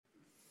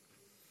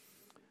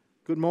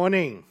Good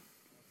morning.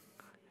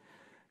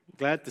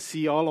 Glad to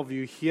see all of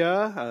you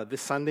here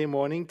this Sunday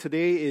morning.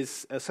 Today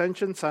is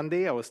Ascension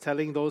Sunday. I was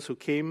telling those who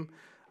came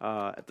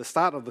at the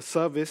start of the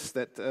service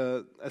that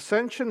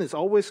Ascension is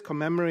always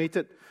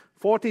commemorated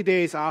 40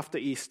 days after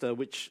Easter,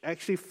 which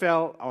actually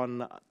fell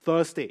on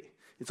Thursday.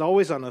 It's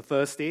always on a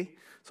Thursday.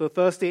 So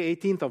Thursday,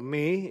 18th of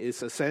May,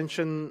 is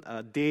Ascension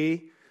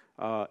Day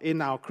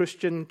in our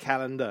Christian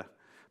calendar.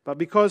 But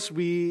because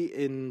we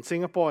in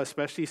Singapore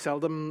especially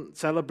seldom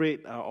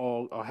celebrate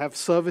or have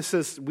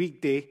services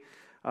weekday,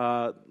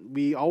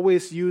 we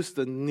always use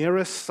the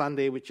nearest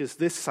Sunday, which is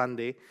this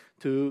Sunday,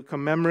 to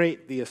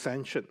commemorate the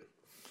Ascension.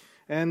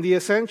 And the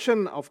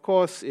Ascension, of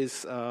course,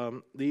 is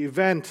the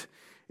event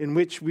in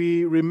which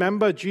we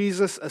remember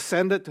Jesus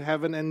ascended to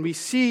heaven, and we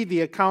see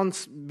the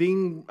accounts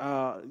being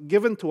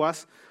given to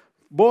us,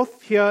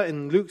 both here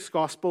in Luke's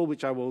Gospel,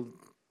 which I will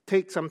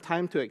take some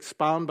time to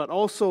expound, but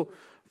also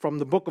from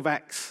the book of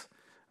Acts.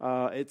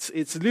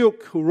 It's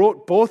Luke who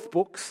wrote both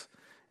books,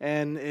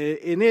 and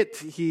in it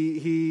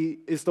he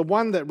is the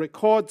one that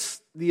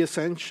records the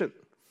Ascension.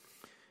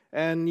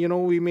 And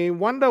we may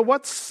wonder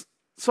what's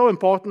so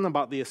important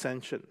about the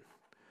Ascension.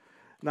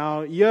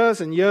 Now, years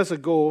and years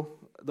ago,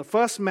 the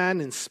first man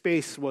in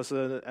space was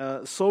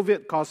a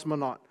Soviet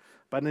cosmonaut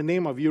by the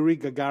name of Yuri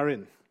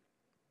Gagarin.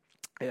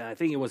 I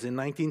think it was in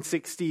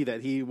 1960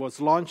 that he was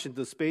launched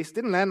into space.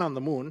 Didn't land on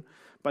the moon,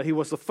 but he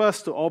was the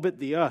first to orbit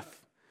the Earth.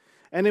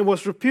 And it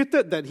was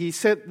reputed that he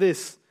said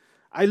this: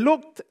 "I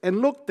looked and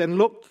looked and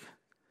looked,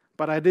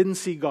 but I didn't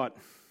see God."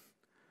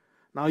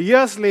 Now,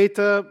 years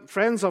later,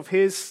 friends of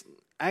his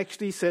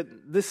actually said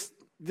this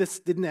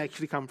didn't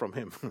actually come from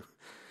him.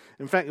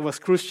 In fact, it was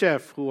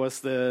Khrushchev, who was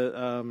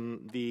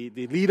the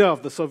leader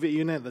of the Soviet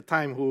Union at the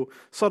time, who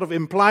sort of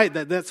implied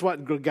that that's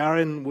what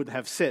Gagarin would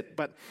have said.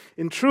 But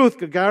in truth,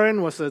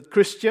 Gagarin was a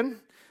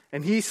Christian,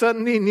 and he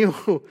certainly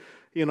knew,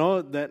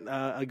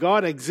 that a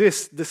God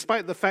exists,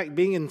 despite the fact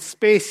being in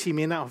space, he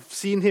may not have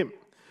seen him.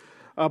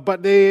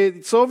 But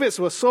the Soviets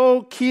were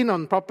so keen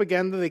on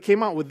propaganda, they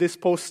came out with this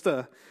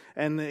poster,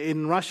 and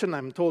in Russian,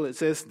 I'm told, it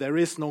says, "There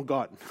is no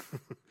God."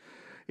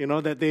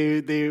 That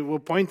they were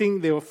pointing,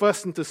 they were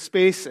first into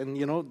space, and,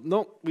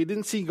 no, we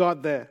didn't see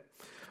God there.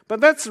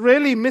 But that's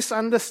really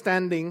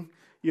misunderstanding,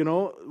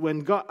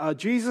 when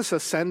Jesus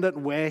ascended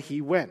where he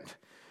went.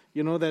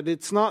 That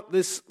it's not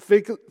this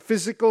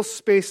physical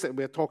space that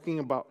we're talking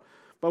about.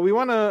 But we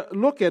want to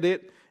look at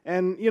it,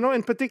 and,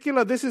 in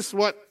particular, this is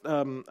what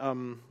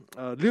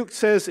Luke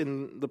says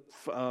in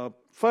the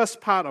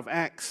first part of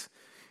Acts.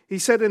 He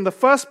said, "In the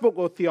first book,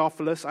 O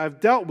Theophilus,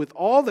 I've dealt with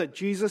all that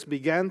Jesus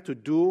began to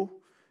do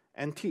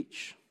and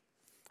teach,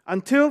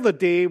 until the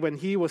day when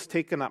he was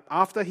taken up,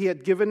 after he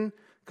had given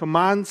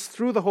commands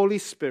through the Holy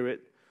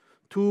Spirit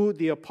to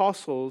the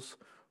apostles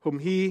whom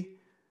he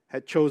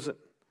had chosen."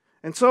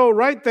 And so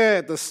right there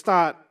at the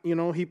start,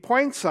 he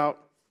points out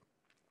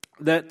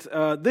that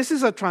this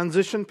is a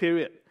transition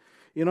period.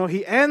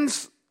 He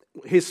ends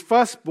his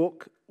first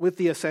book with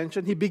the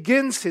Ascension. He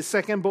begins his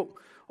second book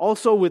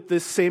also with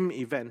this same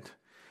event.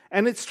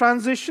 And it's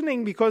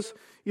transitioning because,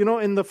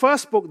 in the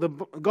first book, the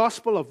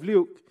Gospel of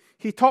Luke,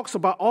 he talks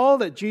about all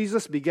that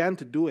Jesus began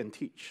to do and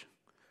teach.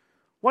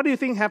 What do you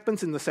think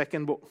happens in the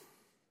second book?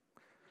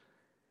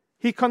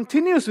 He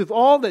continues with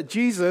all that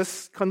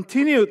Jesus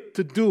continued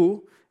to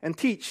do and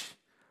teach,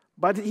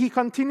 but he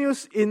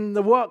continues in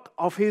the work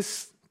of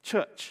his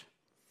church.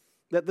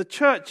 That the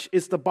church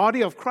is the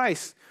body of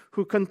Christ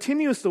who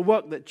continues the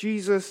work that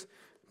Jesus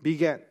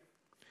began.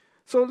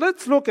 So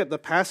let's look at the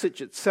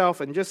passage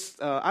itself and just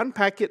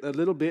unpack it a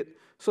little bit,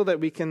 so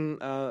that we can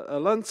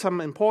learn some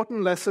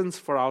important lessons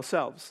for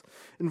ourselves.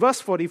 In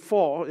verse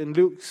 44 in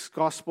Luke's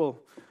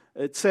Gospel,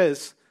 it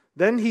says,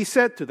 "Then he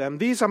said to them,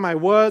 'These are my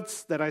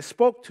words that I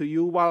spoke to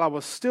you while I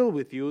was still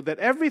with you, that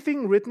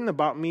everything written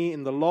about me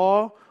in the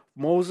law,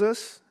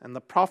 Moses, and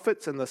the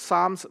prophets and the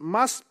Psalms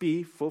must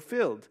be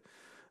fulfilled.'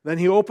 Then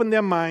he opened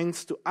their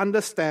minds to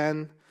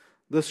understand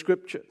the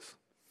Scriptures."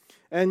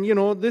 And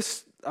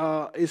this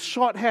is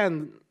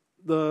shorthand.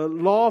 The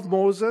law of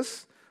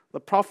Moses,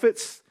 the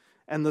prophets,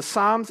 and the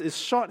Psalms is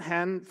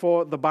shorthand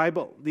for the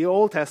Bible, the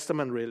Old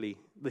Testament really,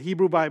 the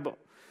Hebrew Bible.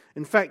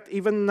 In fact,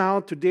 even now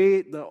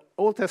today, the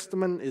Old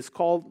Testament is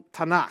called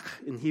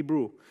Tanakh in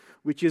Hebrew,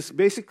 which is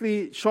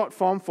basically short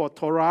form for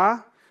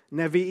Torah,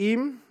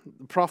 Nevi'im,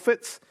 the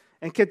prophets,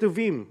 and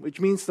Ketuvim,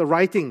 which means the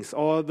writings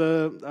or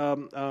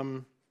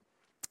the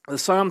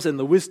Psalms and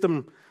the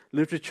wisdom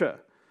literature.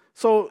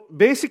 So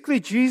basically,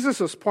 Jesus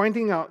was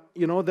pointing out,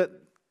 that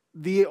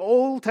the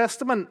Old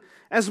Testament,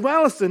 as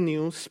well as the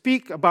New,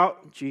 speak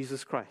about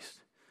Jesus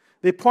Christ.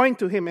 They point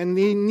to him, and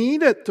they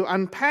needed to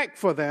unpack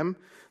for them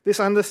this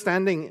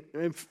understanding.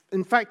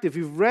 In fact, if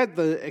you've read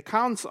the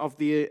accounts of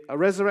the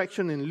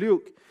resurrection in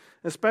Luke,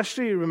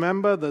 especially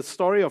remember the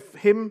story of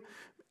him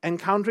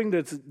encountering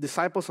the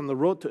disciples on the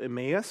road to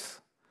Emmaus,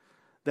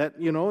 that,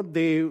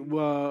 they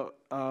were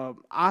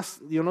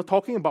asked,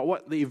 talking about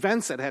what the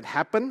events that had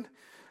happened,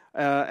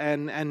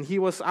 and he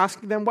was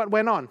asking them what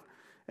went on.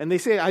 And they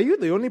say, are you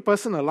the only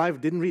person alive who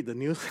didn't read the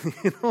news?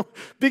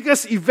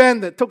 Biggest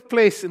event that took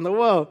place in the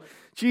world.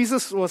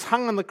 Jesus was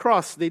hung on the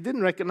cross. They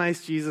didn't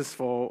recognize Jesus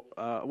for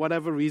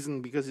whatever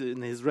reason, because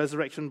in his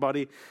resurrection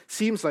body,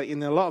 seems like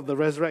in a lot of the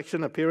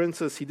resurrection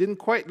appearances, he didn't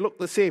quite look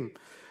the same.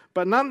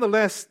 But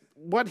nonetheless,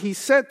 what he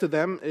said to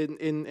them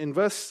in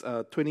verse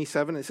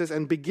 27, it says,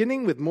 and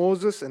beginning with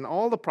Moses and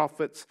all the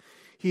prophets,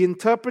 he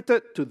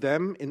interpreted to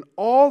them in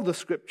all the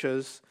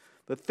scriptures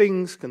the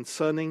things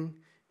concerning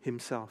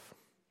himself.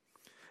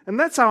 And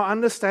that's our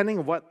understanding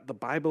of what the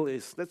Bible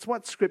is. That's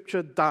what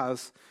Scripture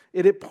does.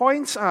 It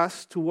points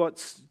us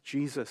towards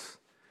Jesus.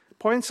 It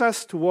points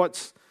us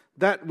towards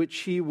that which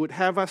He would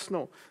have us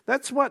know.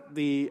 That's what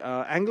the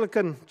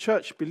Anglican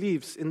Church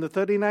believes in the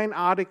 39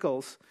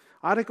 Articles.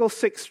 Article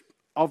 6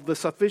 of the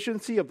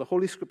sufficiency of the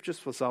Holy Scriptures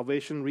for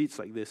salvation reads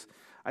like this.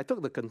 I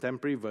took the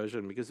contemporary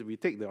version because if you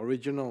take the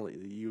original,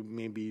 you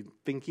may be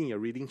thinking you're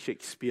reading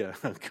Shakespeare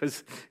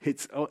because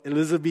it's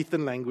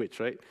Elizabethan language,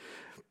 right?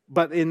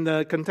 But in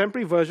the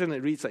contemporary version,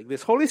 it reads like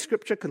this. Holy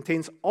Scripture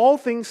contains all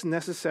things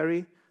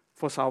necessary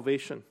for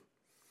salvation.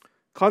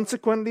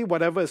 Consequently,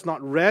 whatever is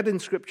not read in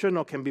Scripture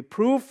nor can be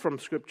proved from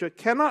Scripture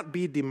cannot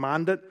be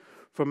demanded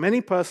from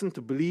any person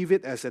to believe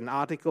it as an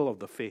article of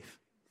the faith.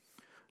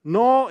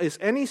 Nor is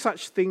any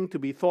such thing to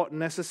be thought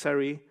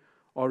necessary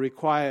or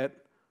required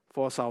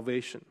for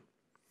salvation.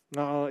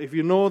 Now, if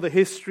you know the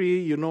history,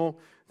 you know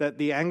that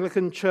the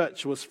Anglican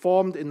Church was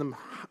formed in the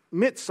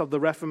midst of the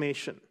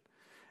Reformation.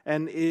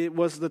 And it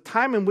was the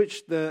time in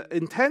which the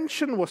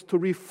intention was to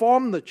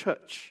reform the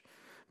church,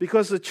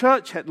 because the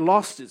church had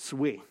lost its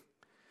way.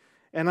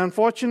 And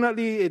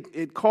unfortunately,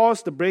 it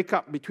caused the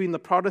breakup between the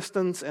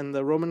Protestants and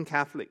the Roman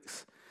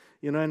Catholics.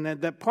 And at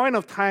that point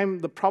of time,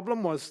 the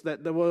problem was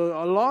that there were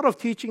a lot of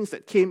teachings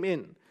that came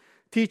in,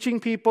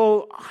 teaching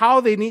people how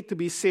they need to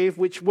be saved,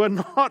 which were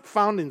not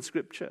found in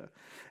Scripture.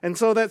 And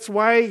so that's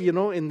why,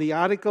 in the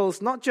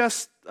articles, not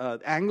just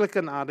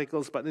Anglican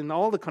articles, but in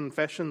all the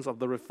confessions of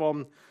the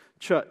Reformed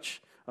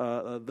Church,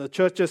 the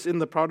churches in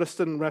the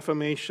Protestant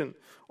Reformation,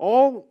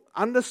 all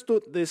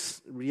understood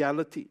this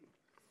reality.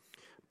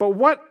 But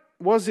what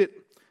was it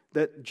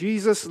that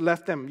Jesus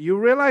left them? You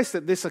realize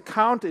that this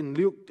account in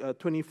Luke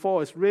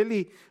 24 is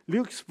really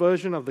Luke's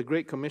version of the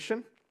Great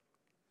Commission.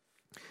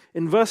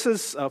 In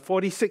verses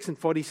 46 and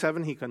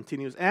 47, he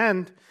continues,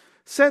 and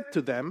said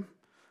to them,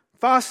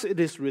 thus it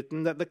is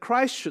written that the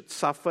Christ should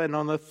suffer and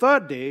on the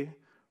third day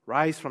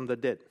rise from the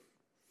dead,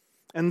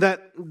 and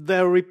that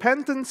the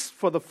repentance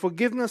for the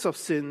forgiveness of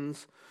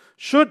sins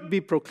should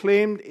be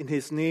proclaimed in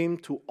his name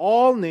to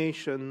all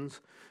nations,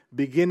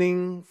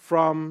 beginning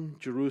from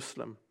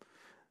Jerusalem.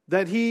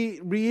 That he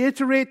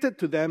reiterated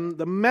to them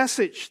the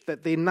message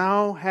that they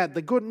now had,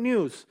 the good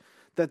news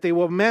that they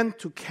were meant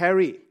to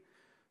carry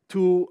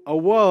to a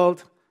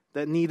world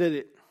that needed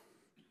it.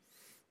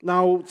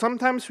 Now,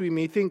 sometimes we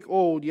may think,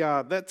 oh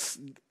yeah, that's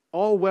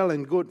all well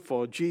and good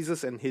for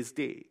Jesus and his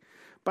day.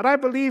 But I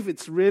believe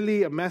it's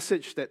really a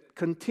message that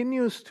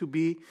continues to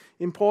be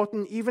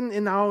important even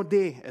in our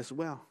day as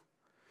well.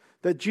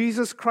 That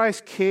Jesus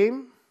Christ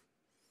came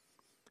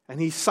and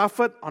he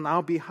suffered on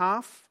our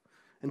behalf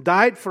and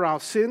died for our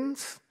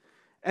sins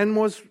and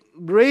was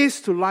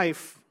raised to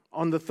life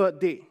on the third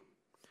day.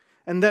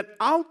 And that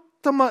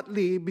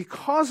ultimately,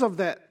 because of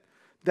that,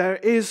 there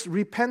is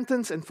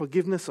repentance and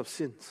forgiveness of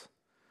sins.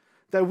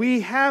 That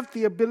we have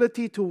the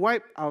ability to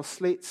wipe our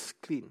slates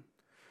clean.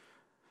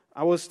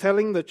 I was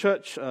telling the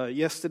church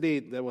yesterday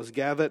that was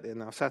gathered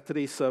in our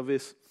Saturday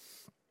service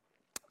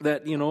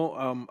that,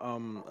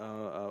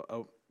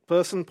 a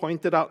person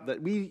pointed out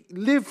that we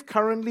live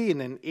currently in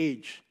an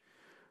age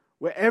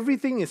where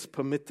everything is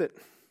permitted,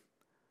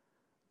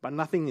 but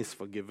nothing is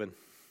forgiven.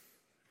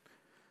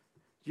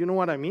 Do you know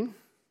what I mean?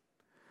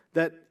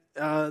 That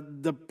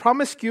the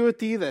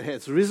promiscuity that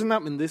has risen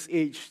up in this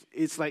age,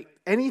 it's like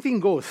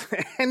anything goes.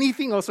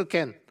 Anything also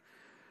can.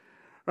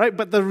 Right?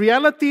 But the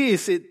reality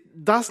is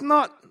it does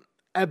not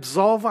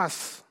absolve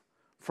us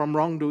from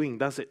wrongdoing,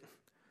 does it?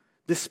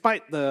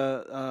 Despite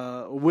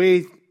the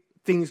way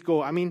things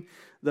go. I mean,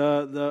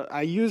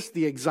 I use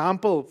the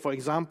example, for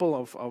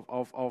example,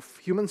 of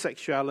human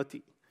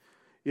sexuality.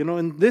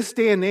 In this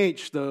day and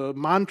age, the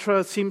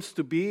mantra seems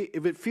to be,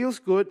 if it feels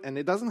good and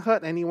it doesn't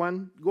hurt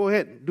anyone, go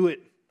ahead, do it.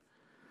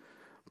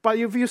 But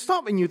if you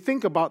stop and you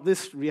think about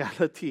this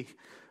reality,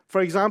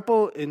 for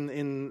example,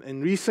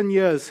 in recent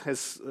years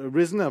has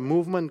risen a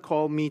movement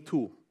called Me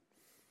Too.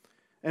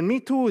 And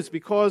Me Too is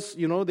because,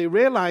 they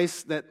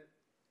realize that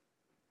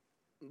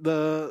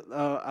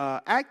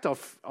the act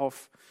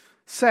of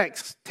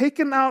sex,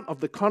 taken out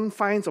of the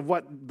confines of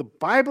what the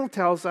Bible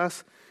tells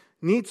us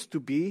needs to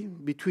be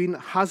between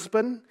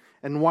husband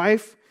and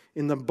wife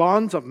in the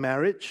bonds of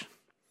marriage,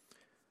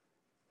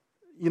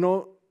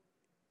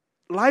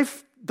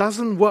 life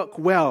doesn't work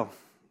well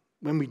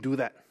when we do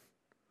that.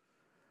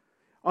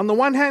 On the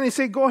one hand, you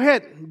say, go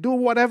ahead, do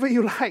whatever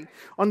you like.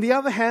 On the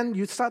other hand,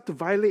 you start to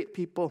violate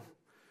people.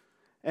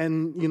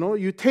 And,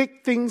 you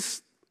take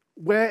things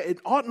where it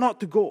ought not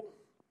to go.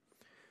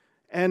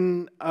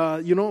 And,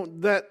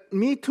 that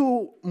Me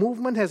Too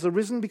movement has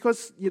arisen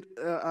because,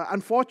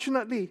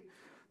 unfortunately,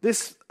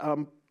 this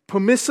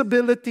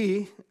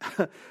permissibility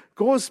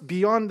goes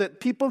beyond that.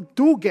 People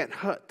do get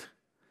hurt,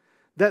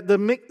 that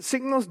the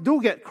signals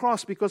do get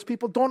crossed because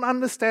people don't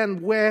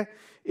understand where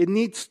it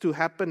needs to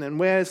happen and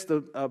where is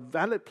the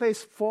valid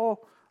place for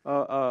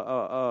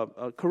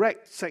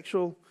correct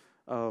sexual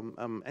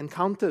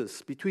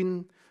encounters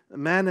between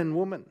man and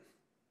woman.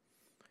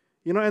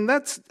 And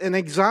that's an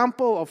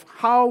example of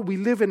how we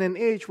live in an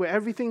age where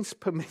everything's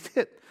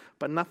permitted,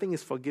 but nothing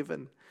is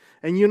forgiven.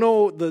 And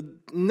the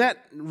net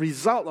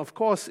result, of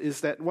course,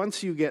 is that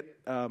once you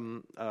get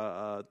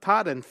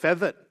tarred and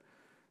feathered,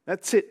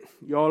 that's it.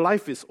 Your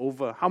life is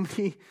over. How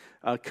many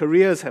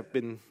careers have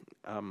been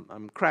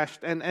crashed?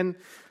 And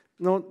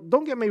no,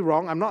 don't get me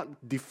wrong. I'm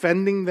not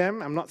defending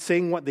them. I'm not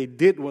saying what they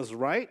did was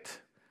right.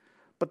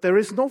 But there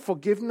is no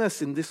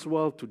forgiveness in this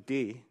world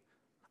today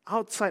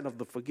outside of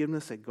the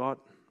forgiveness that God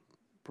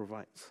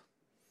provides.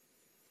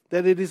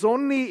 That it is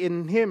only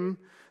in Him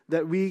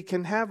that we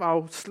can have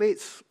our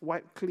slates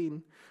wiped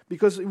clean,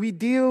 because we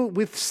deal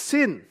with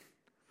sin,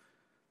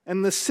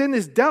 and the sin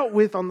is dealt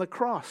with on the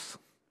cross.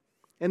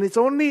 And it's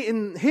only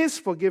in His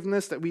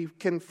forgiveness that we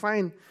can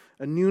find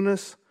a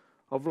newness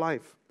of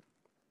life.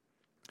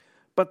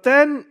 But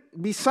then,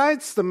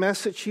 besides the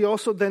message, He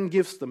also then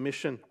gives the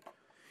mission.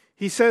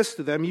 He says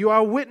to them, "You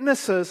are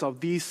witnesses of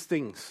these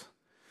things.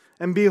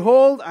 And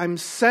behold, I'm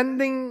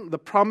sending the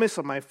promise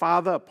of my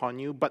Father upon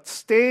you, but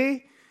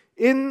stay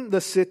in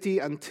the city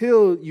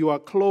until you are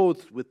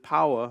clothed with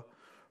power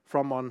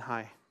from on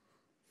high."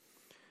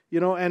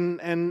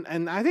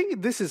 And I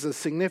think this is a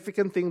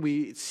significant thing.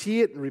 We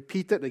see it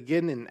repeated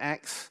again in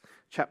Acts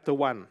chapter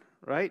 1,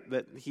 right?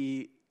 That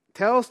He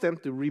tells them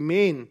to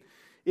remain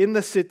in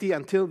the city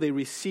until they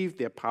receive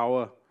their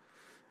power.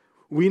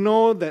 We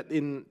know that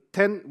in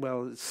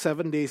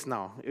 7 days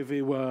now. If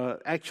it were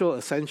actual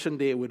Ascension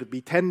Day, it would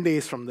be 10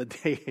 days from the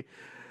day.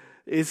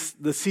 It's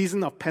the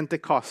season of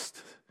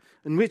Pentecost,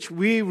 in which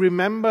we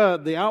remember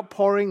the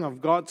outpouring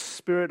of God's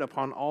Spirit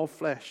upon all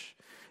flesh.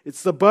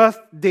 It's the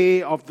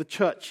birthday of the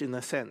church, in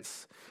a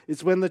sense.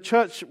 It's when the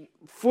church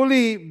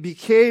fully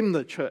became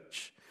the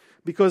church,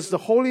 because the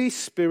Holy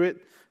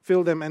Spirit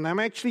filled them. And I'm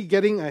actually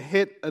getting a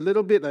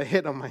little bit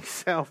ahead of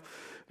myself,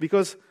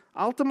 because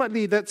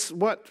ultimately that's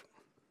what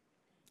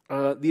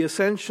the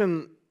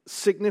ascension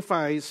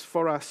signifies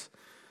for us,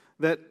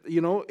 that,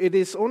 it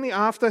is only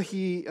after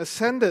He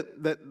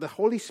ascended that the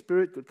Holy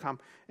Spirit could come.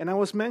 And I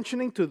was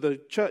mentioning to the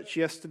church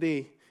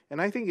yesterday,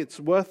 and I think it's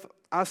worth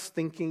us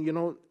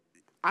thinking,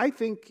 I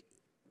think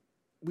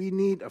we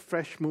need a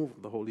fresh move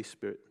of the Holy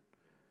Spirit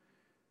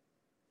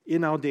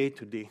in our day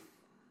to day.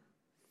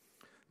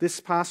 This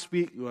past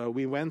week,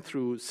 we went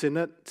through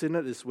Synod.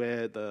 Synod is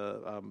where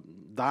the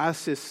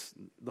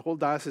whole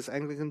diocese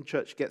Anglican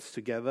Church gets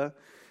together.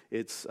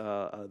 It's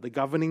the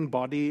governing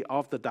body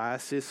of the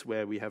diocese,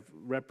 where we have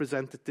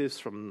representatives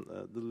from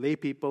the lay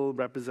people,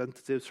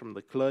 representatives from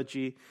the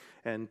clergy,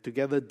 and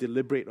together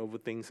deliberate over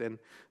things. And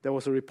there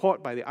was a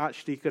report by the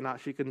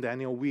Archdeacon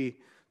Daniel Wee,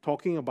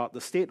 talking about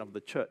the state of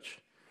the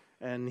church.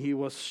 And he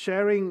was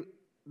sharing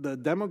the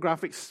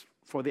demographics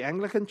for the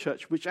Anglican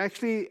Church, which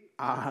actually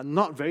are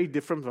not very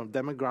different from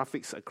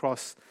demographics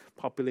across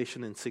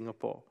population in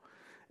Singapore.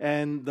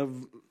 And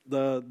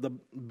the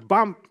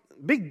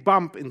big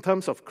bump in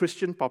terms of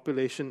Christian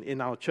population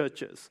in our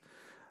churches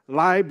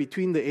lie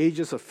between the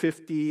ages of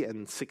 50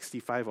 and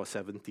 65 or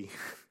 70,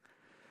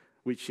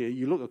 which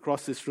you look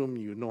across this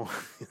room,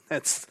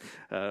 that's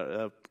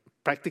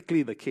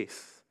practically the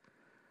case.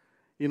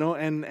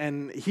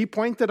 And he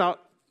pointed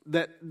out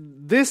that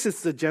this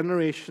is the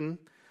generation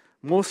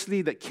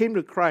mostly that came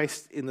to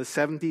Christ in the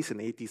 70s and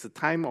 80s, a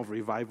time of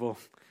revival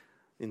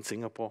in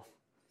Singapore.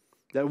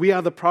 That we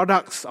are the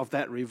products of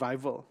that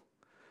revival.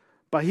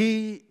 But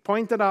he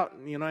pointed out,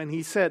 and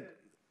he said,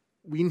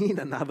 we need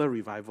another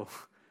revival.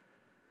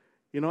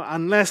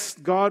 Unless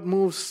God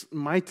moves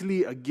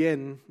mightily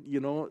again,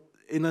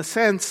 in a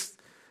sense,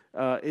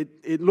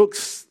 it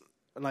looks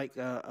like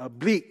a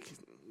bleak.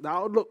 The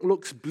outlook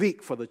looks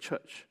bleak for the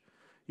church.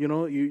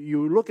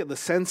 You look at the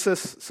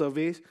census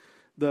surveys,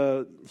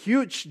 the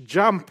huge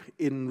jump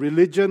in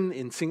religion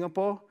in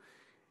Singapore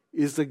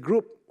is the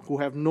group who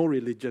have no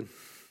religion.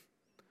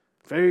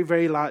 Very,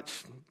 very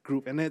large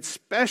group, and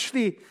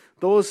especially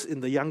those in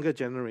the younger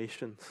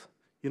generations.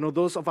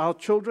 Those of our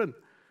children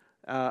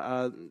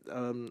are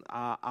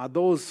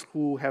those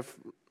who have,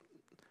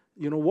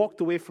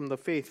 walked away from the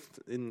faith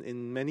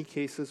in many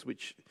cases,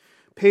 which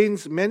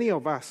pains many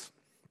of us.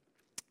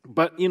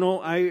 But,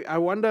 I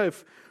wonder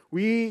if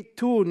we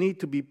too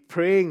need to be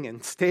praying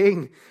and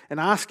staying and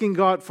asking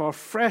God for a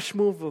fresh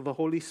move of the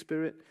Holy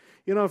Spirit.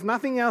 If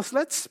nothing else,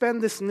 let's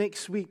spend this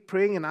next week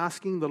praying and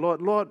asking the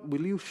Lord,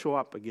 will you show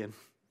up again?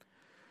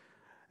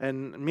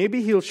 And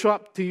maybe He'll show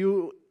up to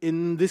you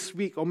in this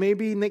week, or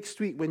maybe next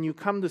week when you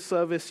come to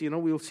service,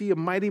 we'll see a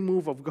mighty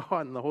move of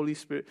God and the Holy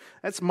Spirit.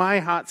 That's my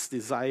heart's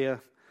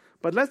desire.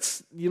 But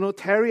let's,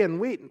 tarry and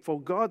wait for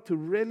God to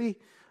really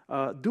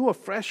do a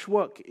fresh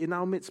work in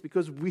our midst,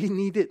 because we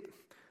need it.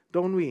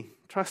 don't we?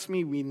 Trust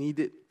me, we need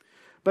it.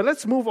 But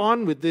let's move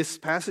on with this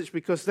passage,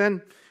 because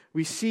then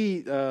we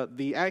see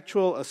the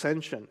actual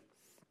ascension.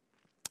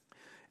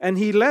 And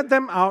he led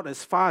them out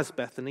as far as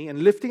Bethany,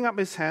 and lifting up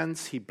his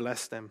hands, he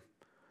blessed them.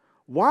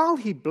 While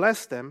he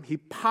blessed them, he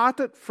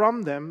parted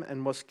from them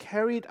and was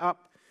carried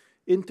up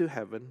into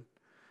heaven.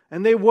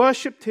 And they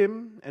worshipped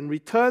him and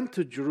returned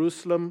to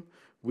Jerusalem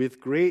with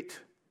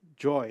great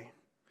joy,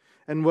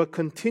 and were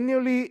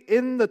continually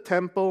in the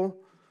temple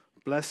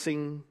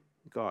blessing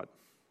God.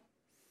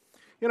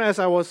 As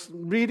I was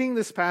reading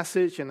this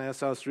passage and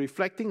as I was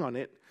reflecting on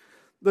it,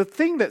 the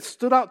thing that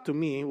stood out to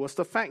me was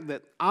the fact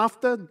that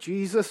after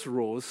Jesus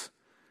rose,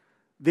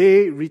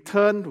 they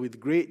returned with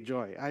great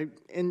joy.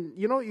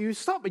 You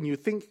stop and you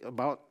think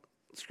about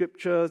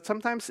Scripture.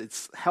 Sometimes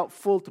it's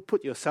helpful to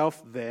put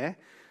yourself there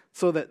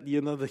so that,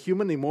 the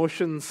human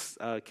emotions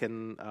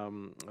can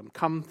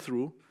come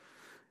through.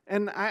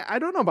 And I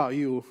don't know about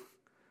you,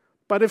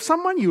 but if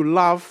someone you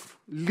love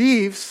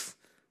leaves,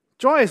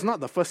 joy is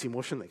not the first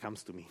emotion that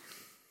comes to me.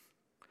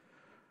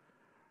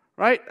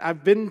 Right?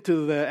 I've been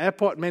to the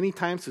airport many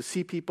times to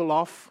see people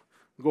off,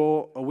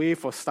 go away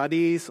for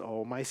studies,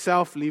 or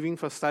myself leaving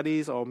for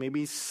studies, or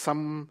maybe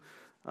some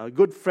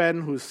good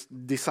friend who's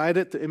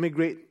decided to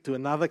immigrate to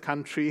another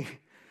country.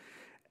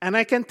 And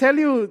I can tell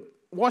you,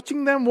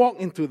 watching them walk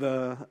into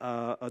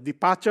the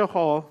departure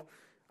hall,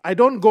 I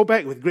don't go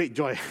back with great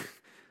joy.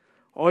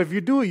 Or if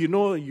you do,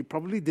 you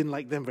probably didn't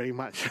like them very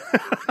much.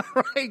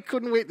 Right?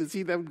 Couldn't wait to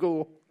see them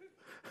go.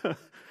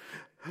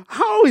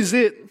 How is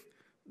it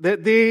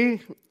that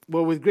they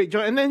were with great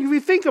joy? And then if we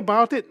think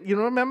about it,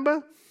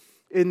 remember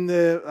in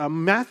the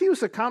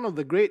Matthew's account of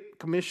the Great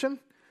Commission,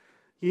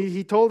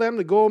 he told them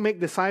to go make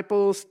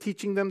disciples,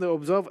 teaching them to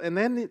observe. And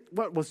then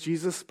what was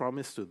Jesus'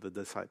 promise to the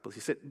disciples?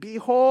 He said,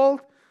 "Behold,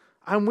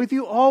 I'm with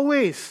you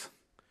always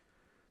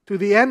to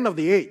the end of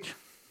the age."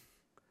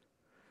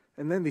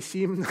 And then they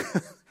see him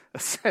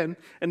ascend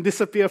and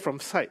disappear from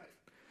sight.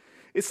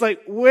 It's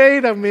like,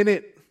 wait a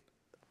minute.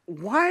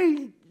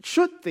 Why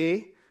should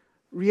they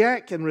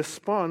react and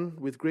respond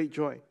with great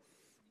joy?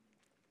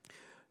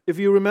 If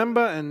you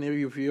remember, and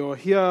if you're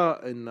here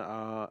in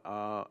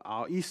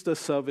our Easter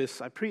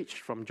service, I preached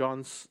from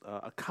John's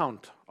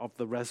account of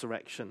the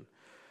resurrection.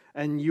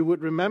 And you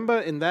would remember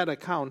in that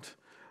account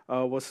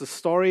was the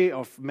story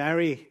of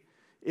Mary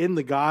in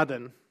the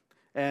garden.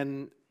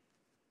 And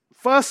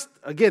first,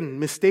 again,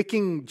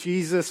 mistaking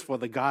Jesus for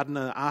the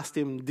gardener, asked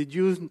him, "Did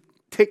you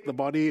take the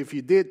body? If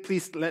you did,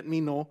 please let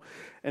me know."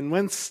 And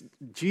when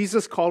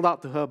Jesus called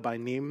out to her by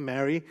name,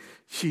 Mary,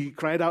 she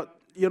cried out,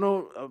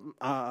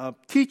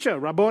 "Teacher,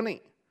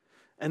 Rabboni."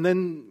 And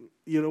then,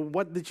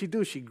 what did she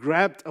do? She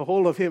grabbed a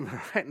hold of him,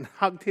 right, and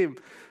hugged him,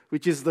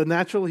 which is the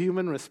natural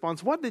human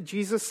response. What did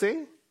Jesus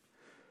say?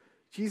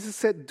 Jesus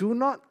said, "Do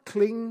not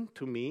cling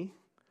to me,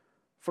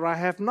 for I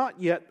have not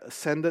yet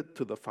ascended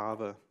to the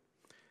Father."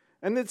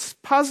 And it's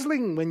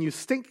puzzling when you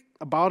think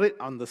about it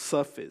on the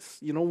surface.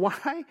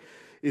 Why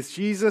is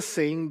Jesus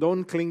saying,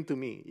 "Don't cling to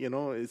me"?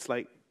 It's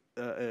like,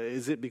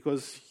 is it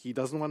because he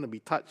doesn't want to be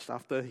touched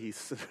after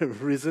he's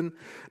risen?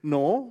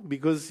 No,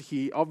 because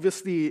he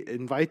obviously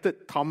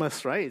invited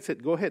Thomas, right? He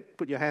said, "Go ahead,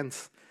 put your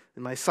hands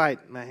in my side,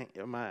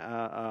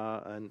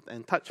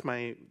 and touch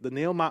the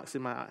nail marks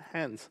in my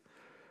hands."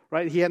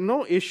 Right? He had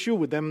no issue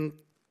with them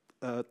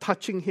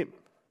touching him.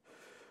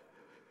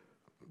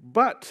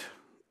 But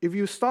if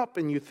you stop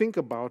and you think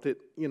about it,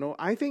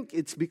 I think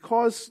it's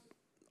because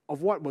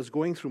of what was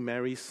going through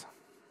Mary's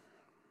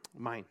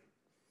mind.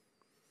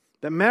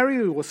 That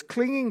Mary was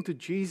clinging to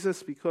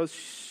Jesus because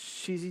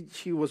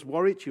she was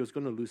worried she was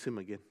going to lose him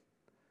again.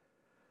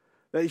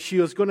 That she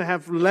was going to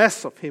have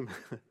less of him.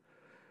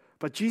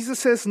 But Jesus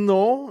says,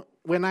 "No,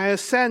 when I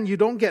ascend, you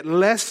don't get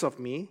less of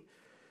me.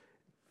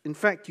 In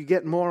fact, you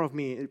get more of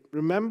me."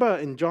 Remember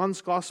in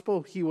John's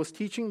Gospel, he was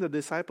teaching the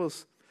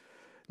disciples,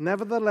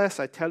 "Nevertheless,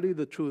 I tell you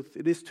the truth,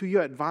 it is to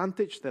your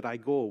advantage that I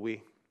go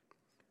away.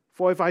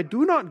 For if I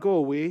do not go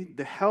away,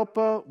 the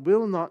Helper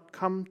will not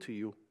come to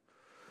you."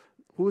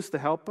 Who's the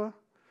Helper?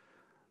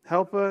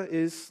 Helper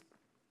is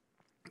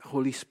the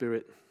Holy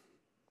Spirit,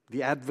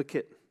 the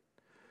Advocate.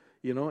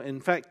 In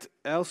fact,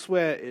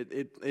 elsewhere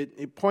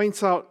it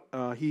points out,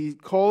 he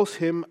calls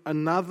him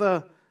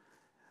another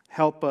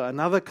Helper,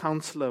 another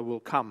Counselor will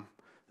come.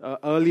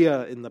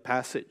 Earlier in the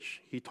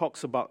passage, he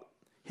talks about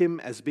him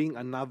as being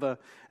another.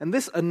 And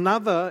this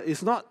another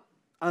is not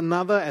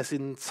another as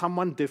in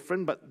someone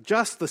different, but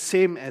just the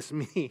same as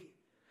me.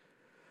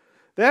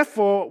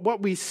 Therefore,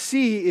 what we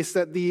see is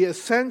that the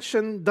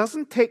ascension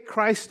doesn't take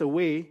Christ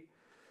away.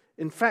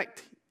 In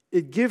fact,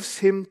 it gives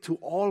him to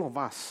all of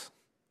us.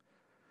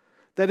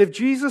 That if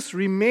Jesus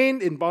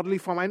remained in bodily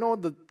form, I know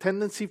the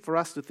tendency for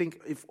us to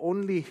think, if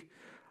only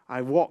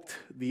I walked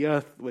the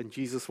earth when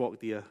Jesus walked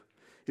the earth.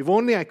 If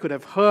only I could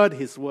have heard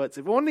his words.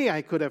 If only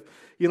I could have,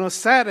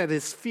 sat at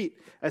his feet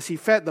as he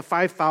fed the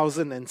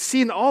 5,000 and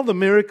seen all the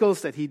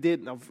miracles that he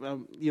did of,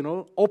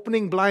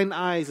 opening blind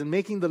eyes and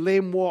making the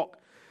lame walk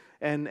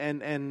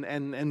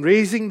and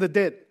raising the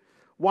dead.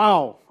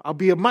 Wow, I'll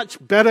be a much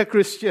better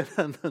Christian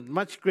and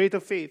much greater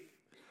faith.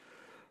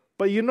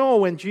 But you know,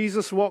 when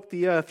Jesus walked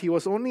the earth, he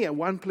was only at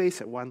one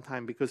place at one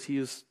time because he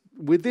is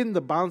within the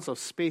bounds of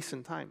space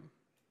and time.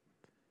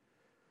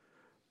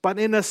 But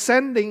in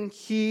ascending,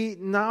 he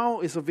now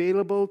is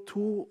available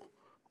to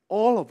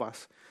all of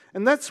us.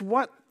 And that's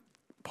what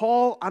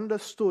Paul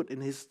understood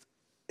in his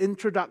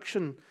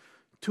introduction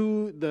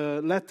to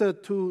the letter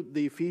to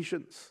the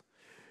Ephesians.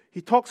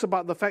 He talks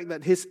about the fact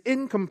that his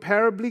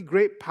incomparably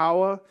great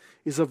power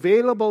is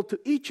available to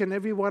each and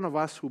every one of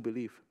us who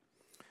believe.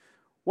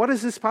 What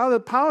is his power? The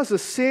power is the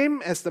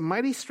same as the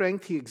mighty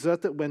strength he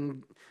exerted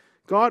when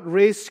God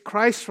raised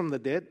Christ from the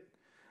dead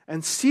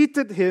and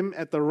seated him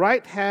at the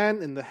right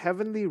hand in the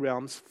heavenly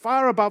realms,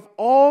 far above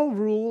all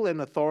rule and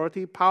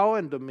authority, power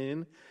and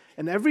dominion,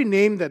 and every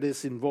name that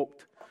is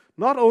invoked,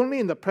 not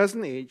only in the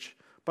present age,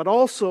 but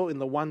also in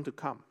the one to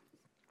come.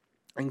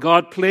 And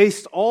God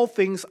placed all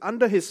things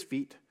under his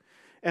feet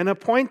and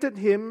appointed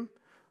him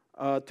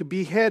to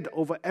be head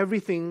over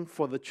everything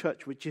for the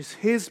church, which is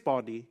his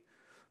body,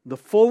 the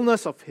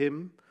fullness of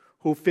him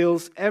who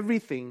fills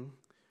everything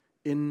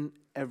in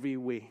every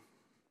way.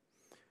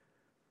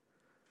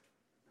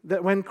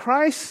 That when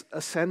Christ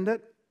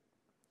ascended,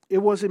 it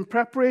was in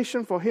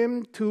preparation for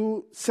him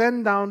to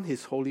send down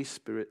his Holy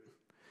Spirit.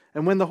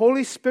 And when the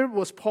Holy Spirit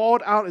was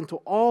poured out into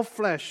all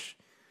flesh,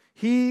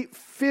 he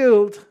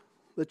filled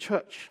the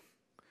church.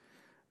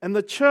 And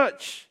the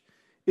church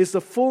is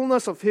the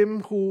fullness of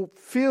him who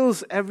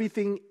fills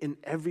everything in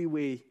every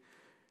way.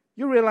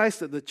 You realize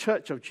that the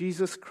church of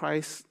Jesus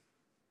Christ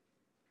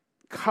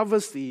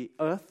covers the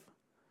earth,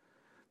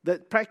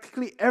 that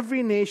practically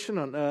every nation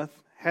on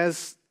earth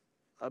has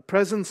a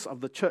presence of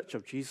the church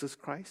of Jesus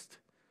Christ.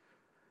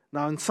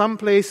 Now, in some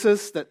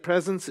places, that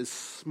presence is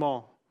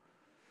small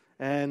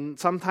and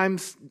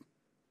sometimes,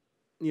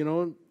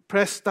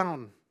 pressed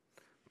down,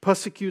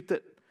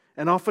 persecuted,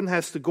 and often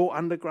has to go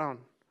underground.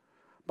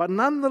 But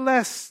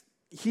nonetheless,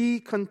 he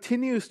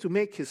continues to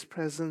make his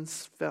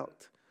presence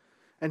felt.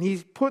 And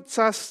he puts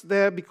us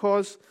there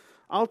because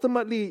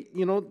ultimately,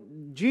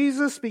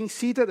 Jesus being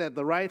seated at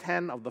the right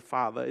hand of the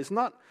Father is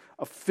not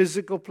a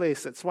physical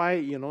place. That's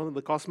why,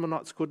 the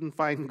cosmonauts couldn't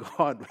find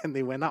God when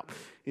they went up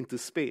into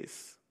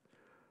space.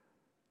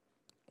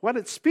 What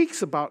it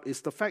speaks about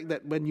is the fact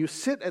that when you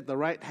sit at the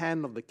right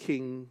hand of the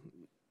King,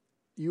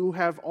 you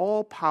have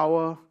all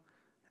power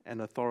and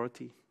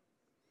authority.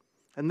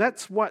 And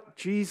that's what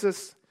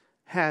Jesus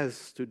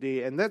has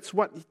today. And that's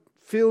what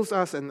fills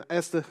us. And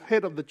as the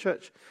head of the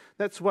church,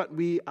 that's what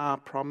we are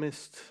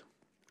promised.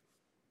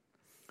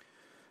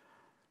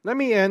 Let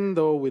me end,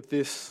 though, with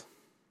this.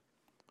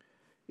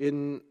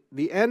 In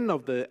the end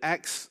of the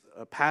Acts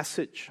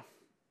passage,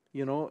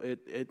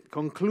 it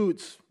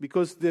concludes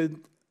because the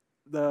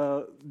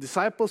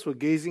disciples were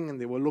gazing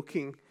and they were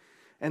looking,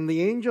 and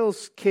the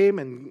angels came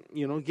and,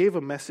 gave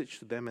a message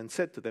to them and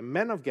said to them,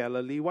 "Men of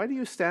Galilee, why do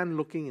you stand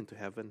looking into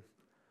heaven?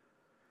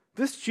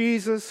 This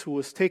Jesus who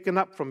was taken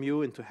up from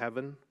you into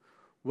heaven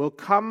will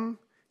come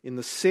in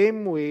the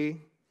same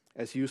way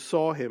as you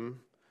saw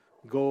him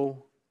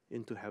go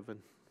into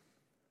heaven."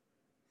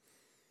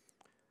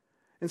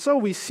 And so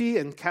we see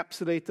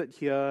encapsulated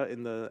here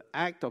in the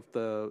act of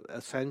the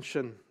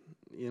ascension,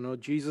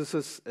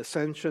 Jesus'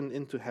 ascension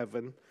into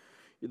heaven,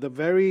 the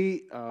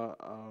very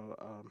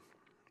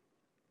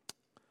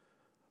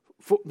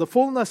the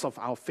fullness of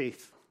our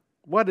faith.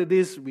 What it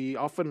is we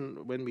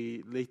often, when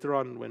we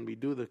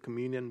do the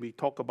communion, we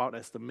talk about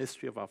as the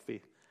mystery of our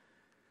faith.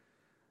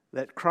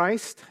 That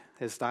Christ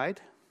has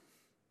died,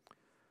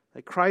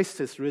 that Christ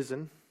has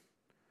risen,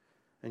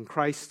 and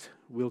Christ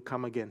will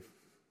come again.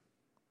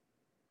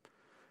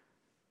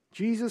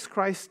 Jesus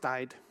Christ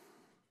died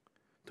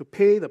to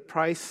pay the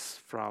price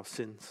for our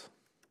sins.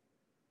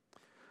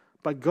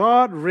 But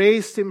God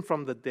raised him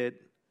from the dead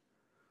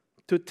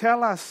to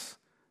tell us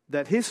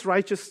that his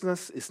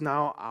righteousness is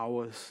now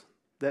ours.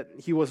 That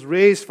he was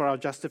raised for our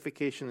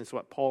justification is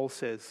what Paul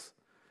says.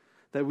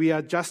 That we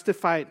are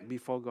justified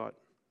before God.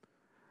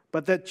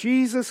 But that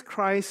Jesus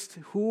Christ,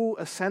 who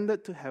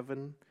ascended to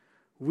heaven,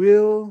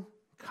 will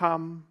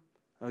come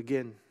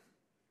again.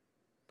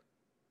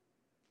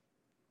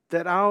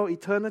 That our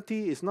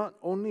eternity is not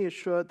only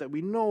assured, that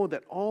we know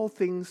that all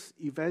things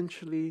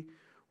eventually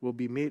will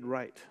be made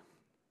right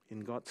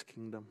in God's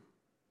kingdom.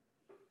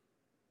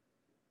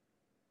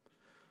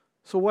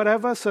 So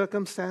whatever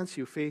circumstance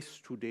you face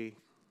today,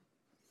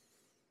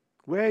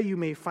 where you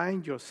may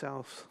find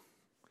yourselves,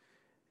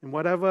 in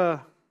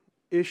whatever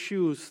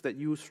issues that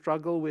you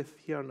struggle with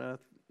here on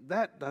earth,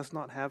 that does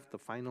not have the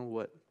final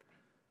word.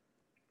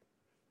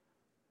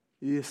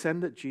 The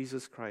ascended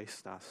Jesus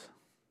Christ does.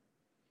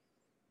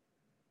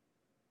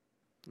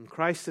 And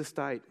Christ has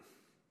died,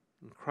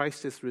 and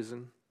Christ is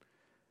risen,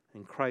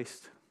 and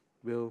Christ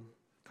will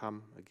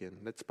come again.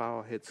 Let's bow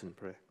our heads in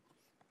prayer.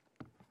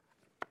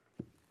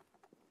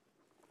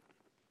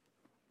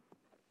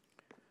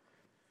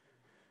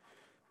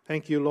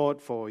 Thank you,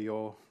 Lord, for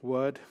your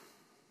word,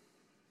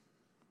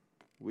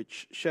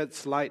 which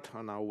sheds light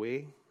on our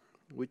way,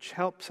 which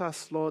helps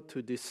us, Lord,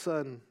 to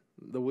discern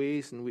the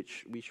ways in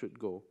which we should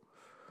go.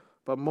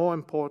 But more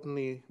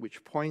importantly,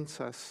 which points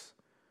us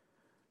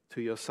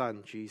to your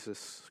Son,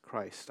 Jesus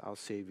Christ, our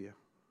Savior.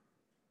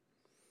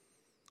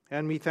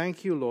 And we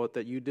thank you, Lord,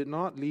 that you did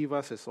not leave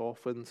us as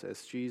orphans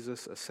as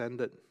Jesus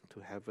ascended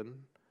to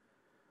heaven,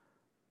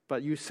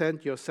 but you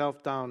sent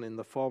yourself down in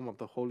the form of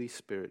the Holy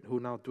Spirit, who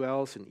now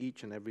dwells in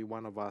each and every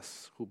one of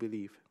us who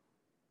believe.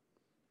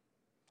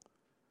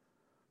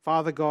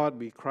 Father God,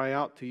 we cry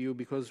out to you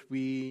because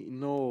we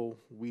know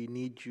we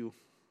need you,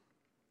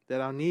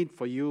 that our need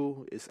for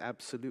you is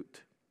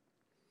absolute,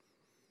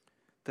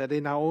 that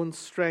in our own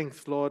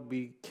strength, Lord,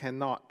 we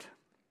cannot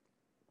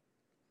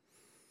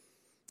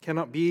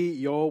be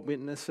your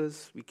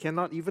witnesses. We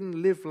cannot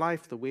even live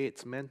life the way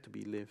it's meant to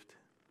be lived.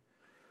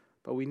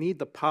 But we need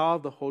the power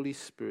of the Holy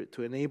Spirit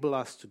to enable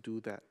us to do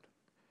that.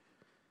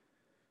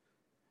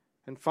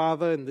 And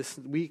Father, in this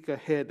week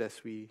ahead,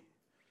 as we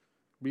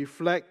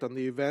reflect on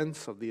the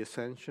events of the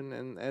Ascension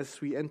and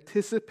as we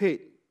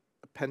anticipate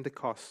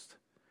Pentecost,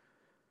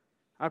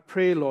 I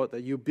pray, Lord,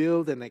 that you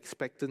build an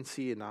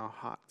expectancy in our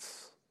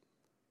hearts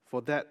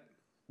for that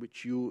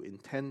which you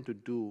intend to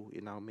do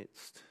in our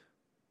midst.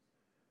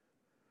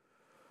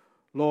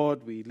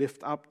 Lord, we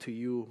lift up to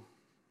you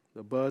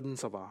the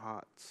burdens of our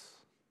hearts,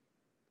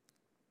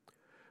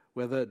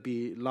 whether it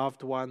be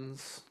loved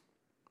ones,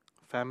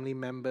 family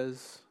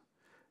members,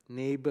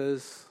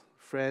 neighbors,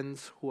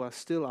 friends who are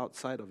still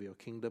outside of your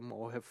kingdom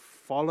or have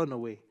fallen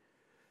away.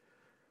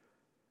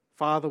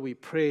 Father, we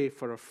pray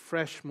for a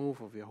fresh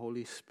move of your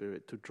Holy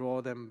Spirit to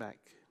draw them back,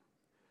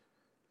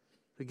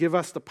 to give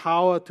us the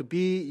power to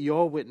be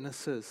your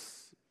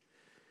witnesses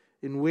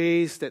in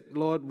ways that,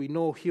 Lord, we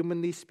know,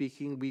 humanly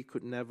speaking, we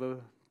could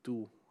never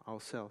do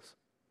ourselves.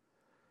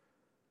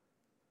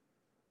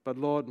 But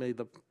Lord, may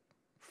the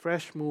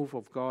fresh move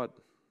of God,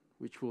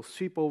 which will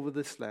sweep over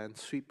this land,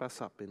 sweep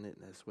us up in it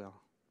as well.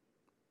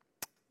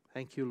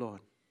 Thank you,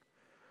 Lord.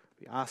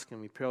 We ask and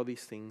we pray all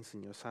these things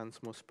in your Son's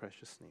most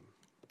precious name.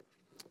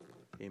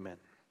 Amen.